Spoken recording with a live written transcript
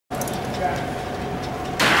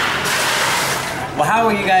Well, how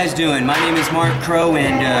are you guys doing? My name is Crowe,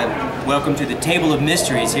 and welcome to the Table of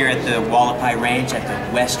Mysteries here at the Hualapai Ranch at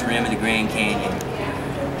the west rim of the Grand Canyon.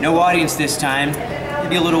 No audience this time.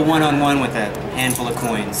 Maybe a little one-on-one with a handful of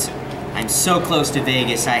coins. I'm so close to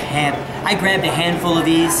Vegas. I grabbed a handful of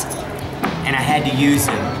these, and I had to use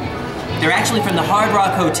them. They're actually from the Hard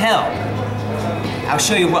Rock Hotel. I'll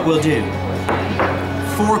show you what we'll do.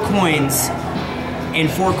 4 coins, and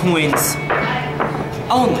 4 coins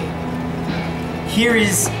only. Here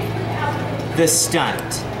is the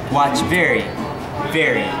stunt. Watch very,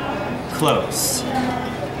 very close.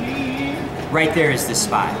 Right there is the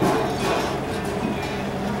spot.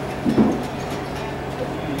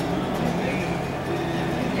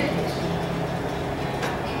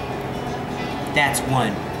 That's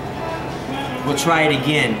 1. We'll try it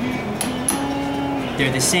again.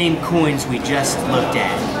 They're the same coins we just looked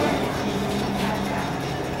at.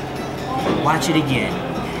 Watch it again.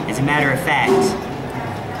 As a matter of fact,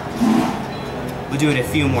 we'll do it a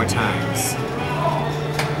few more times.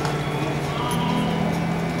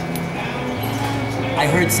 I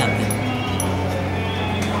heard something.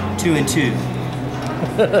 2 and 2.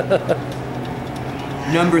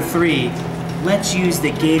 Number 3, let's use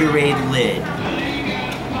the Gatorade lid.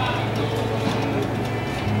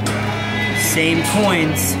 Same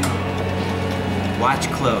coins. Watch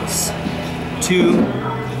close. 2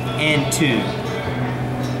 and 2.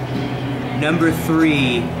 Number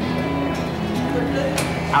 3,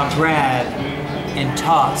 I'll grab and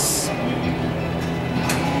toss.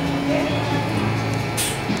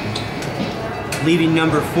 Leaving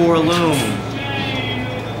number 4 alone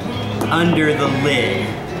under the lid.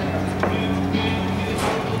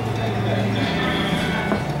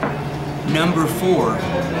 Number 4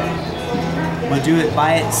 will do it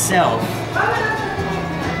by itself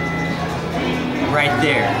right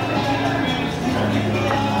there.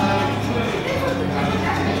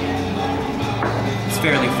 It's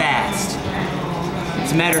fairly fast.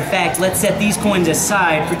 As a matter of fact, let's set these coins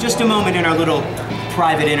aside for just a moment in our little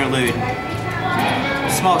private interlude.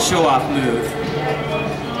 Small show-off move.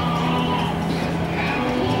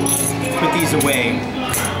 Put these away.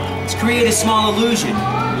 Let's create a small illusion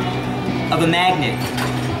of a magnet.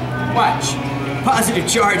 Watch. Positive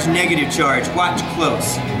charge, negative charge. Watch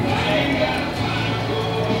close.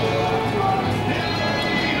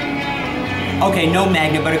 Okay, no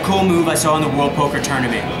magnet, but a cool move I saw in the World Poker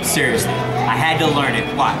Tournament. Seriously, I had to learn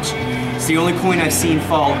it. Watch. It's the only coin I've seen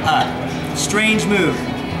fall up. Strange move,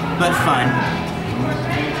 but fun.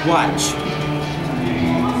 Watch.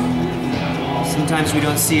 Sometimes we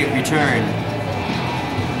don't see it return.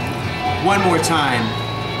 One more time.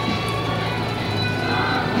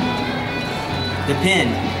 The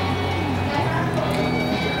pin.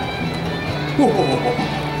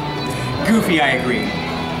 Whoa. Goofy, I agree.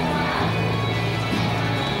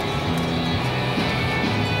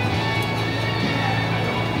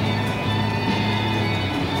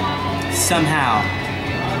 Somehow,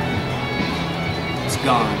 it's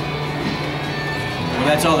gone. Well,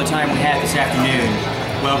 that's all the time we have this afternoon.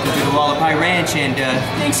 Welcome to the Hualapai Ranch, and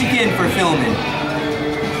thanks again for filming.